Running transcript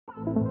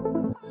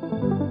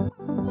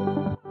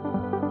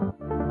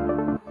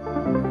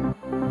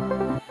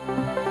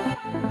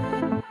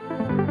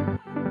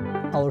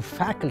our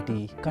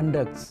faculty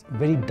conducts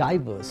very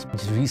diverse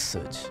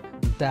research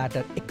that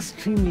are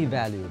extremely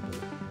valuable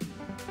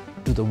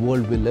to the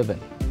world we live in.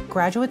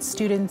 Graduate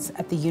students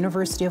at the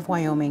University of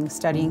Wyoming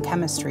studying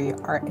chemistry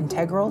are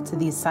integral to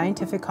these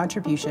scientific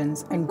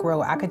contributions and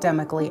grow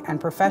academically and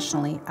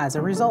professionally as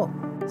a result.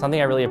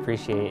 Something I really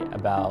appreciate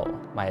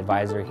about my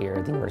advisor here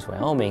at the University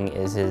of Wyoming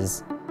is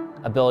his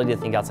ability to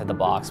think outside the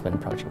box when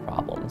approaching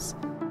problems.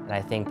 And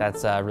I think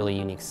that's a really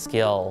unique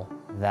skill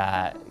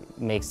that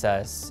makes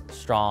us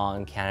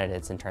strong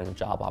candidates in terms of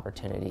job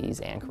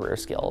opportunities and career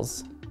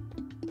skills.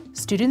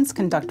 Students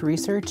conduct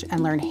research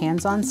and learn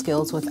hands-on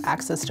skills with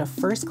access to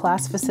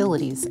first-class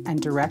facilities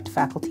and direct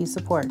faculty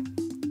support.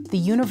 The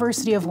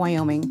University of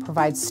Wyoming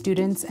provides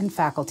students and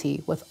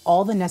faculty with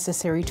all the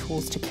necessary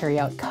tools to carry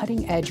out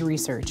cutting-edge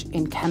research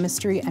in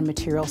chemistry and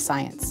material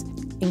science,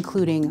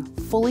 including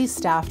fully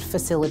staffed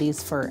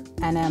facilities for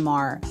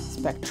NMR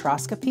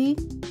spectroscopy,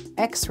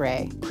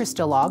 X-ray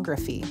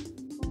crystallography,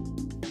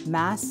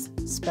 mass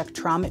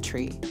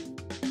spectrometry,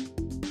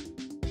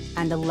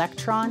 and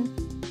electron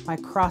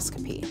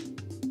microscopy.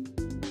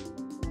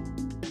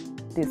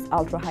 This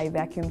ultra-high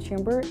vacuum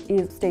chamber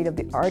is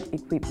state-of-the-art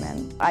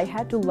equipment. I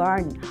had to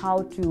learn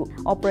how to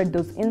operate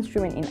those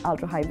instruments in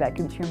ultra-high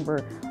vacuum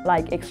chamber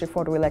like X-ray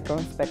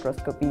photoelectron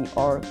spectroscopy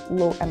or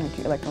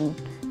low-energy electron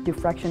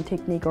diffraction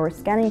technique or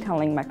scanning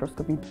tunneling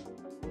microscopy.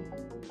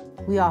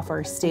 We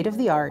offer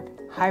state-of-the-art,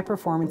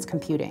 high-performance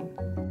computing.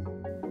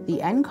 The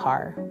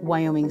NCAR,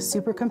 Wyoming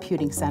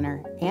Supercomputing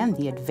Center, and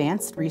the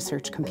Advanced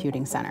Research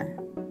Computing Center.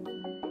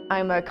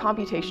 I'm a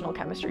computational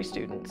chemistry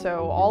student,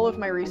 so all of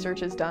my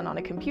research is done on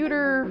a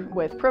computer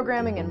with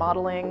programming and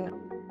modeling.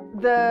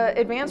 The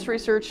Advanced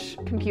Research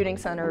Computing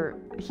Center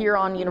here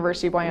on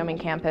University of Wyoming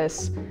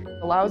campus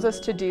allows us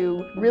to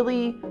do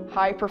really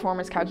high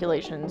performance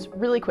calculations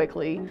really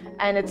quickly,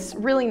 and it's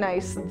really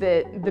nice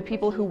that the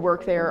people who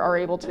work there are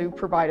able to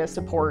provide us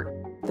support.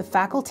 The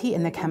faculty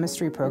in the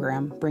chemistry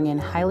program bring in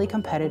highly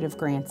competitive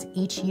grants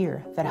each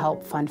year that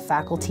help fund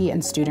faculty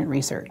and student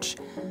research.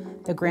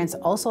 The grants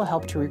also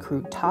help to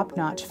recruit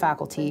top-notch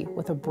faculty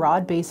with a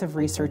broad base of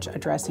research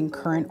addressing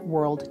current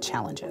world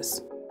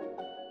challenges.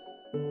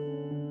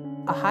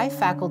 A high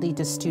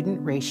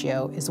faculty-to-student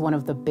ratio is one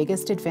of the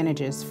biggest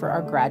advantages for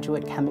our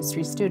graduate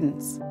chemistry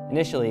students.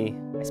 Initially,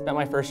 I spent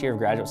my first year of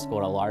graduate school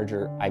at a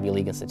larger Ivy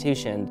League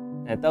institution,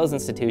 and at those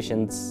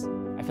institutions,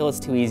 I feel it's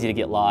too easy to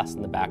get lost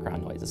in the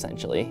background noise,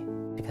 essentially,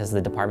 because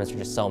the departments are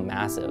just so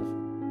massive.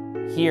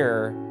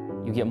 Here,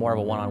 you get more of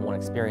a one-on-one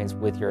experience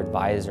with your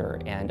advisor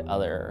and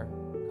other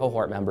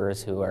cohort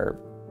members who are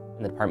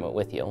in the department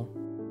with you.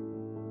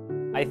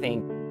 I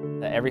think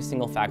that every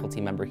single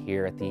faculty member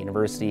here at the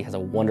university has a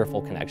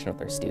wonderful connection with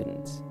their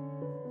students.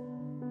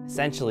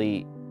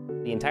 Essentially,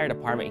 the entire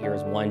department here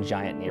is one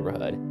giant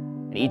neighborhood,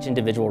 and each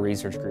individual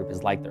research group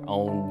is like their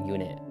own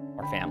unit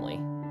or family.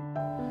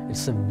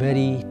 It's a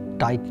very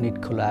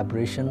tight-knit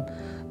collaboration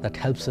that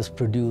helps us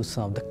produce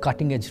some of the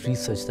cutting-edge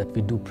research that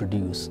we do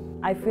produce.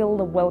 I feel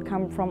the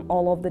welcome from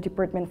all of the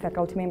department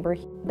faculty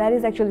members. That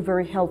is actually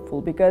very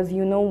helpful because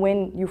you know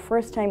when you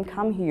first time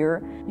come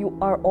here, you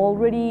are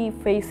already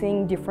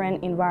facing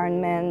different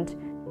environment,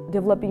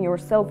 developing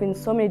yourself in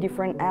so many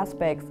different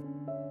aspects.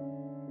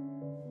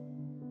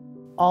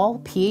 All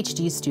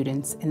PhD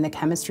students in the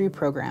chemistry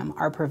program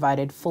are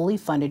provided fully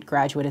funded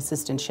graduate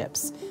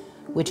assistantships,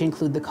 which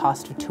include the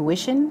cost of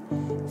tuition,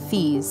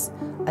 fees,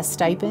 a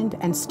stipend,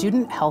 and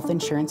student health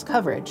insurance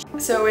coverage.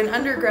 So in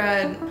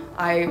undergrad,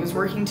 I was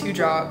working 2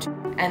 jobs,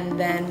 and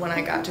then when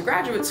I got to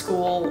graduate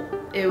school,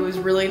 it was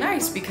really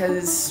nice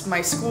because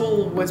my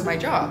school was my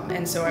job,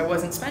 and so I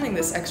wasn't spending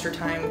this extra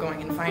time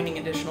going and finding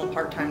additional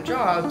part-time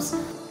jobs.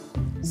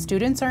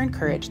 Students are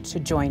encouraged to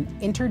join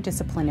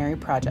interdisciplinary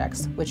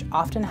projects, which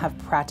often have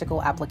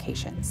practical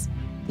applications.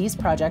 These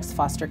projects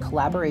foster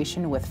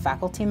collaboration with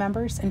faculty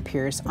members and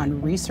peers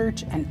on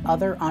research and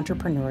other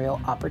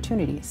entrepreneurial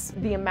opportunities.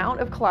 The amount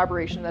of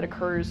collaboration that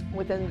occurs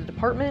within the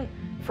department,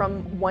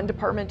 from one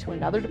department to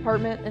another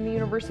department in the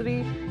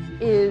university,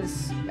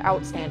 is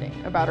outstanding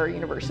about our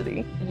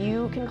university.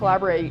 You can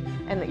collaborate,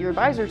 and that your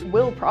advisors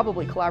will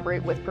probably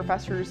collaborate with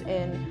professors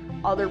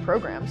in other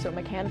programs, so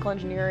mechanical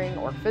engineering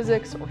or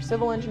physics or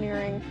civil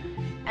engineering.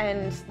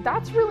 And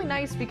that's really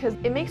nice because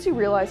it makes you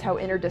realize how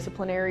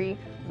interdisciplinary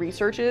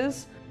research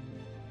is.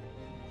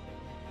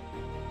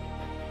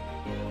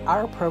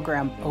 Our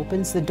program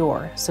opens the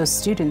door so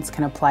students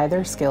can apply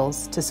their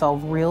skills to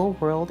solve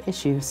real-world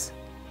issues.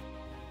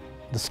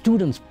 The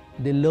students,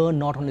 they learn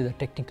not only the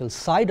technical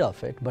side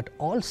of it, but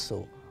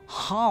also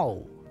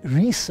how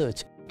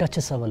research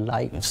touches our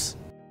lives.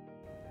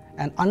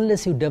 And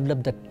unless you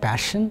develop that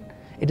passion,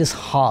 it is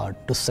hard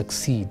to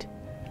succeed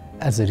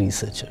as a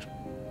researcher.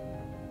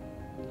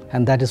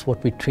 And that is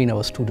what we train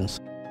our students.